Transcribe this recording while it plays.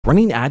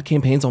Running ad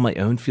campaigns on my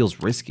own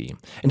feels risky,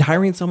 and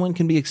hiring someone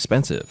can be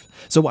expensive.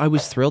 So I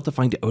was thrilled to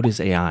find Otis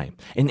AI,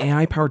 an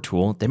AI-powered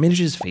tool that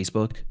manages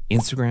Facebook,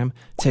 Instagram,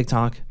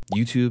 TikTok,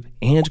 YouTube,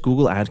 and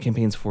Google ad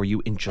campaigns for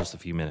you in just a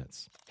few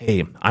minutes.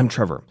 Hey, I'm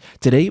Trevor.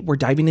 Today, we're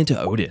diving into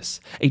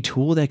Otis, a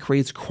tool that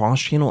creates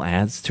cross-channel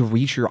ads to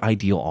reach your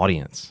ideal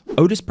audience.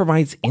 Otis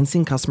provides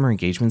instant customer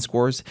engagement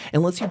scores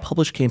and lets you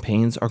publish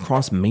campaigns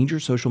across major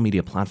social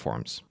media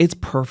platforms. It's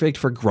perfect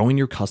for growing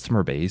your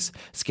customer base,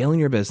 scaling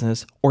your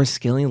business, or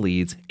scaling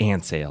leads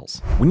and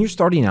sales. When you're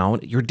starting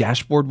out, your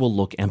dashboard will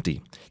look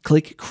empty.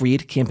 Click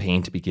Create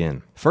Campaign to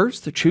begin.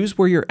 First, choose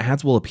where your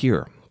ads will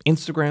appear.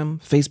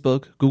 Instagram,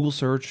 Facebook, Google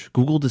Search,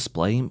 Google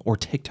Display, or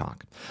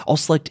TikTok. I'll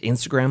select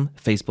Instagram,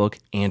 Facebook,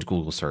 and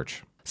Google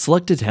Search.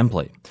 Select a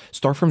template.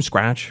 Start from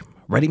scratch,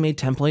 ready-made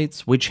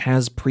templates, which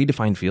has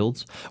predefined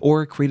fields,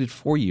 or created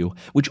for you,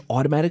 which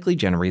automatically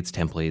generates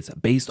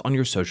templates based on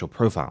your social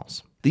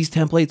profiles. These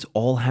templates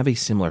all have a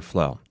similar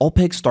flow. I'll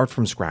pick Start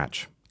from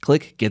Scratch.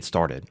 Click Get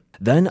Started.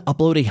 Then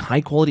upload a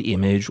high-quality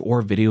image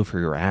or video for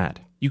your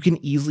ad. You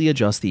can easily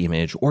adjust the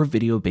image or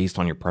video based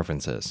on your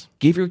preferences.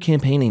 Give your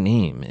campaign a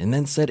name and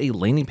then set a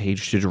landing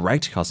page to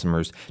direct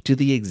customers to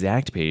the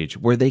exact page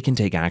where they can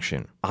take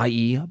action,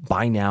 i.e.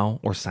 buy now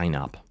or sign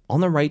up.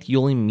 On the right,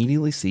 you'll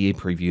immediately see a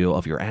preview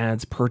of your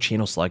ads per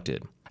channel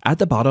selected. At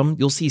the bottom,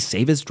 you'll see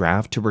Save as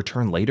Draft to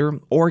return later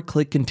or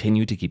click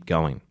Continue to keep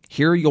going.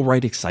 Here, you'll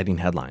write exciting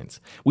headlines.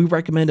 We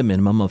recommend a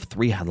minimum of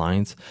 3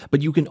 headlines,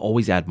 but you can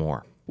always add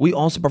more. We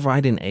also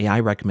provide an AI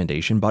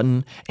recommendation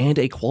button and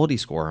a quality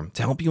score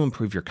to help you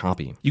improve your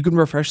copy. You can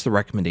refresh the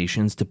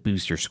recommendations to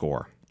boost your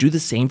score. Do the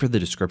same for the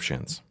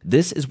descriptions.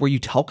 This is where you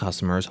tell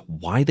customers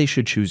why they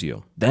should choose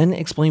you. Then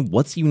explain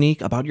what's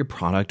unique about your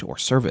product or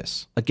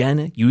service.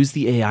 Again, use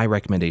the AI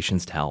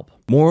recommendations to help.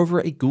 Moreover,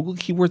 a Google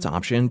Keywords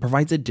option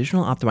provides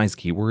additional optimized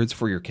keywords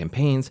for your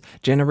campaigns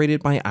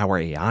generated by our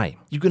AI.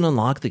 You can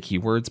unlock the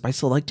keywords by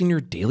selecting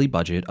your daily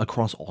budget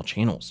across all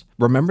channels.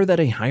 Remember that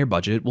a higher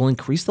budget will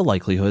increase the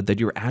likelihood that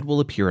your ad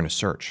will appear in a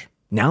search.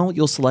 Now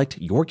you'll select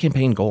your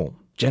campaign goal.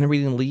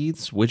 Generating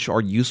leads, which are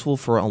useful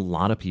for a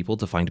lot of people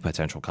to find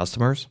potential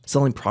customers,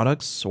 selling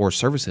products or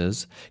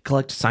services,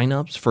 collect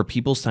signups for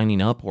people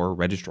signing up or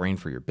registering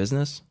for your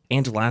business,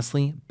 and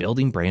lastly,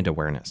 building brand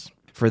awareness.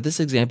 For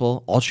this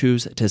example, I'll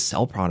choose to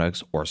sell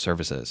products or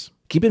services.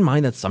 Keep in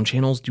mind that some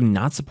channels do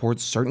not support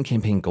certain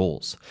campaign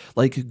goals,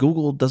 like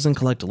Google doesn't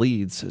collect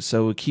leads,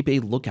 so keep a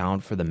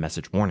lookout for the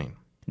message warning.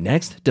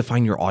 Next,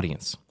 define your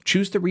audience.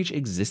 Choose to reach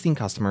existing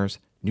customers,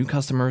 new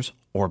customers,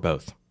 or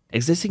both.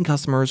 Existing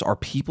customers are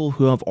people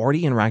who have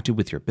already interacted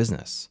with your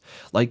business,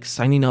 like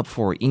signing up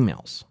for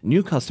emails.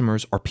 New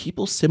customers are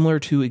people similar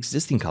to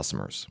existing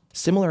customers.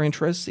 Similar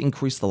interests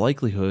increase the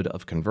likelihood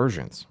of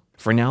conversions.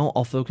 For now,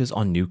 I'll focus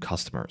on new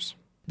customers.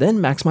 Then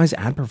maximize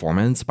ad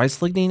performance by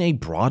selecting a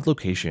broad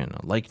location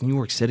like New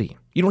York City.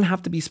 You don't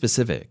have to be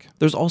specific.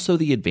 There's also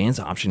the advanced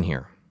option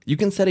here. You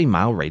can set a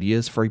mile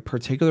radius for a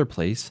particular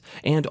place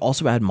and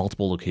also add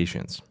multiple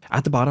locations.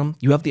 At the bottom,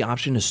 you have the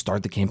option to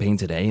start the campaign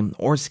today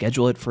or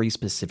schedule it for a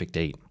specific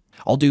date.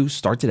 I'll do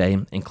Start Today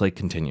and click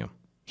Continue.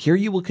 Here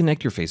you will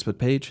connect your Facebook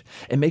page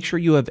and make sure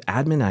you have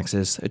admin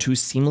access to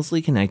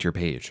seamlessly connect your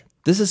page.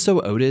 This is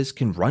so Otis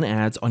can run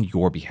ads on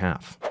your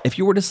behalf. If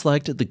you were to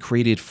select the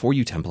Created For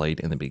You template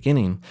in the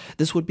beginning,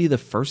 this would be the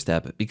first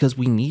step because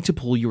we need to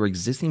pull your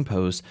existing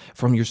posts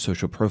from your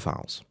social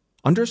profiles.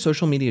 Under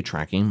social media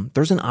tracking,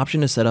 there's an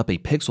option to set up a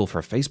pixel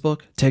for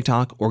Facebook,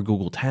 TikTok, or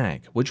Google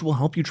Tag, which will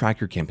help you track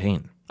your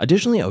campaign.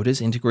 Additionally,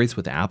 Otis integrates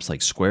with apps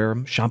like Square,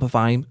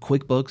 Shopify,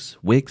 QuickBooks,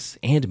 Wix,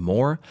 and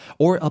more,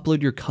 or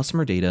upload your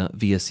customer data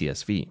via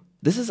CSV.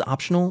 This is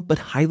optional, but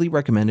highly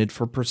recommended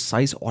for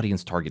precise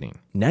audience targeting.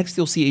 Next,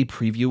 you'll see a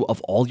preview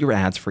of all your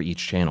ads for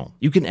each channel.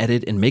 You can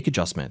edit and make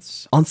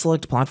adjustments,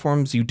 unselect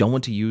platforms you don't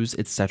want to use,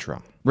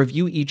 etc.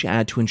 Review each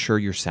ad to ensure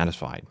you're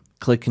satisfied.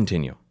 Click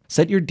Continue.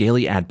 Set your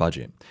daily ad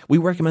budget. We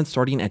recommend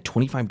starting at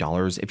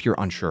 $25 if you're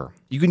unsure.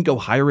 You can go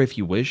higher if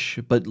you wish,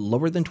 but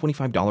lower than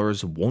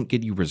 $25 won't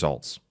get you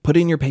results. Put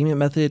in your payment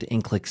method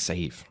and click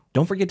Save.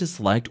 Don't forget to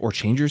select or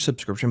change your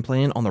subscription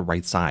plan on the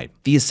right side.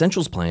 The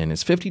Essentials plan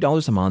is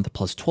 $50 a month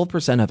plus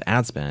 12% of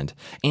ad spend,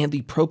 and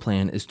the Pro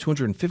plan is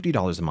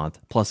 $250 a month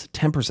plus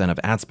 10% of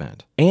ad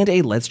spend. And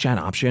a Let's Chat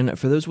option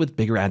for those with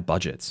bigger ad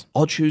budgets.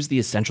 I'll choose the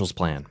Essentials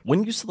plan.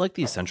 When you select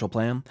the Essential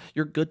plan,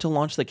 you're good to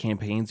launch the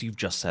campaigns you've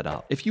just set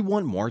up. If you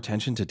want more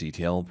attention to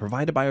detail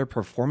provided by our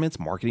performance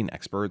marketing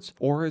experts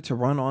or to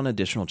run on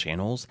additional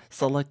channels,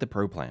 select the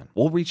Pro plan.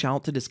 We'll reach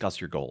out to discuss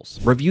your goals.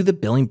 Review the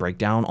billing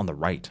breakdown on the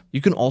right.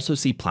 You can also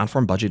see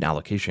platform budget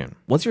allocation.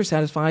 Once you're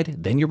satisfied,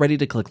 then you're ready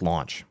to click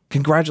Launch.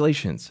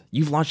 Congratulations,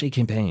 you've launched a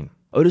campaign.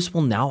 Otis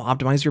will now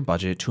optimize your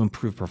budget to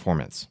improve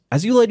performance.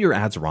 As you let your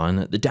ads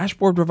run, the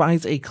dashboard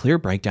provides a clear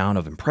breakdown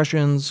of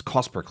impressions,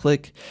 cost per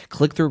click,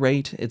 click-through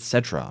rate,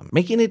 etc.,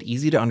 making it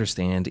easy to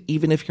understand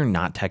even if you're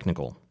not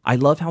technical. I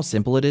love how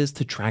simple it is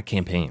to track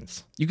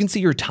campaigns. You can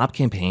see your top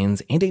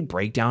campaigns and a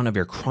breakdown of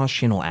your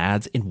cross-channel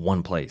ads in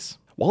one place.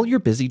 While you're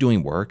busy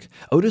doing work,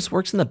 Otis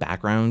works in the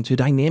background to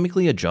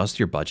dynamically adjust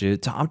your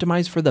budget to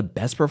optimize for the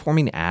best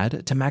performing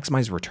ad to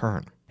maximize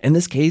return. In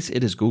this case,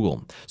 it is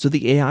Google, so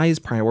the AI is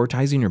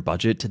prioritizing your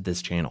budget to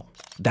this channel.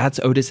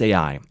 That's Otis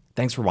AI.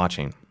 Thanks for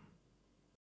watching.